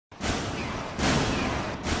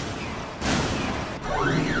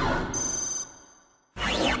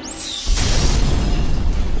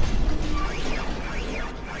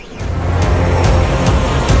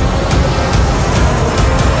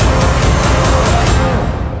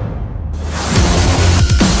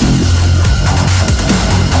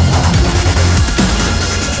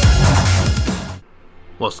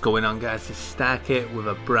going on, guys? It's Stack It with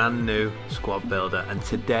a brand new squad builder, and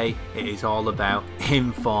today it is all about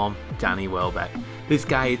in-form Danny Welbeck. This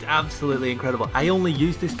guy is absolutely incredible. I only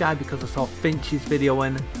used this guy because I saw Finch's video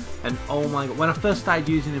in, and oh my god, when I first started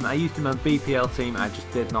using him, I used him on a BPL team. I just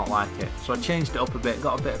did not like it, so I changed it up a bit,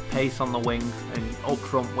 got a bit of pace on the wings and up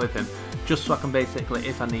front with him, just so I can basically,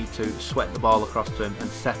 if I need to, sweat the ball across to him and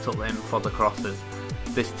set up him for the crosses.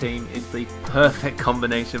 This team is the perfect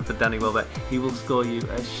combination for Danny Welbeck. He will score you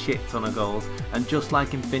a shit ton of goals, and just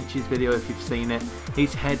like in Finch's video, if you've seen it,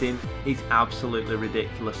 his heading is absolutely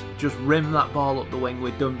ridiculous. Just rim that ball up the wing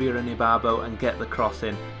with Dumbia and Ibarbo and get the cross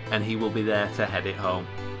in, and he will be there to head it home.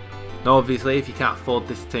 Now obviously, if you can't afford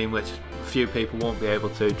this team, which a few people won't be able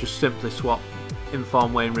to, just simply swap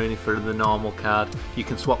in-form Wayne Rooney for the normal card. You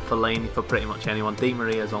can swap Fellaini for pretty much anyone. Di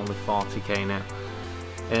Maria's only 40k now.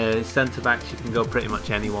 Centre backs, you can go pretty much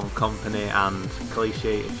anyone, Company and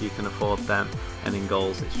Clichy if you can afford them, and in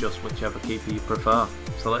goals it's just whichever keeper you prefer.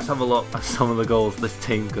 So let's have a look at some of the goals this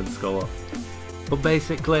team can score. But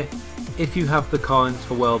basically, if you have the coins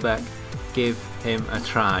for Welbeck, give him a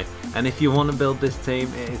try, and if you want to build this team,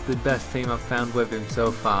 it is the best team I've found with him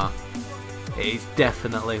so far. It is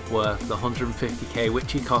definitely worth the 150k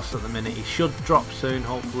which he costs at the minute. He should drop soon,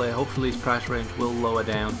 hopefully his price range will lower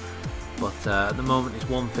down. But at the moment it's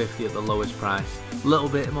 150 at the lowest price. A little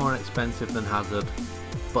bit more expensive than Hazard,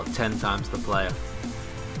 but 10 times the player.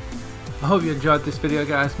 I hope you enjoyed this video,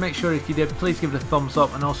 guys. Make sure if you did, please give it a thumbs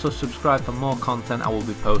up and also subscribe for more content I will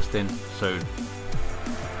be posting soon.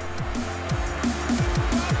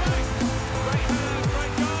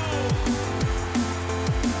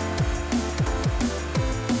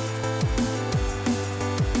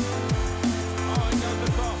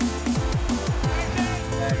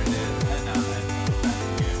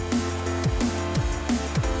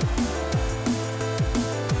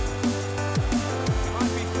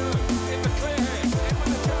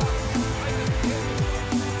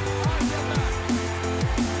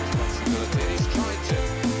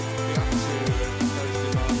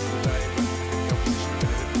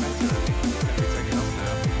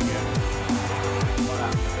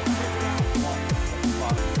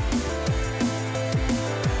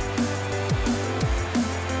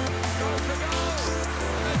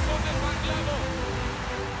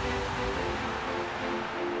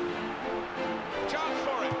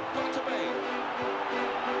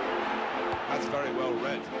 That's very well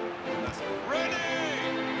read. And that's ready!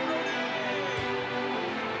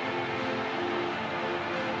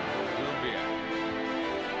 Colombia.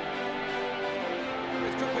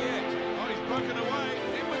 This could be it. Oh, he's broken away.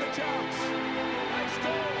 In with a chance. They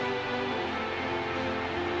score.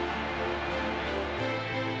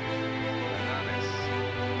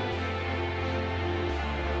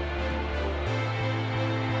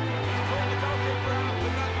 He's caught the goalkeeper out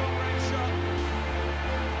with that long-range shot.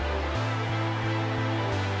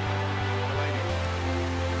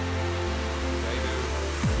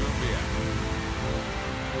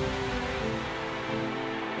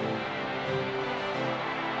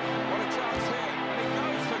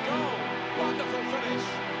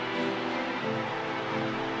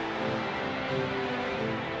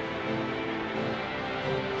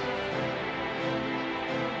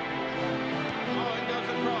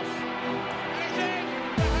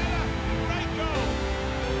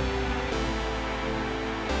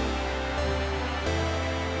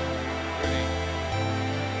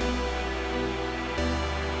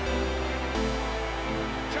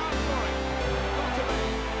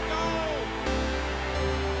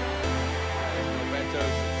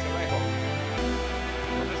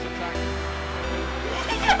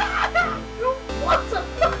 What a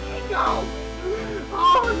fucking goal!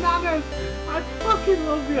 Oh, Nanas! I fucking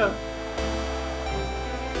love you!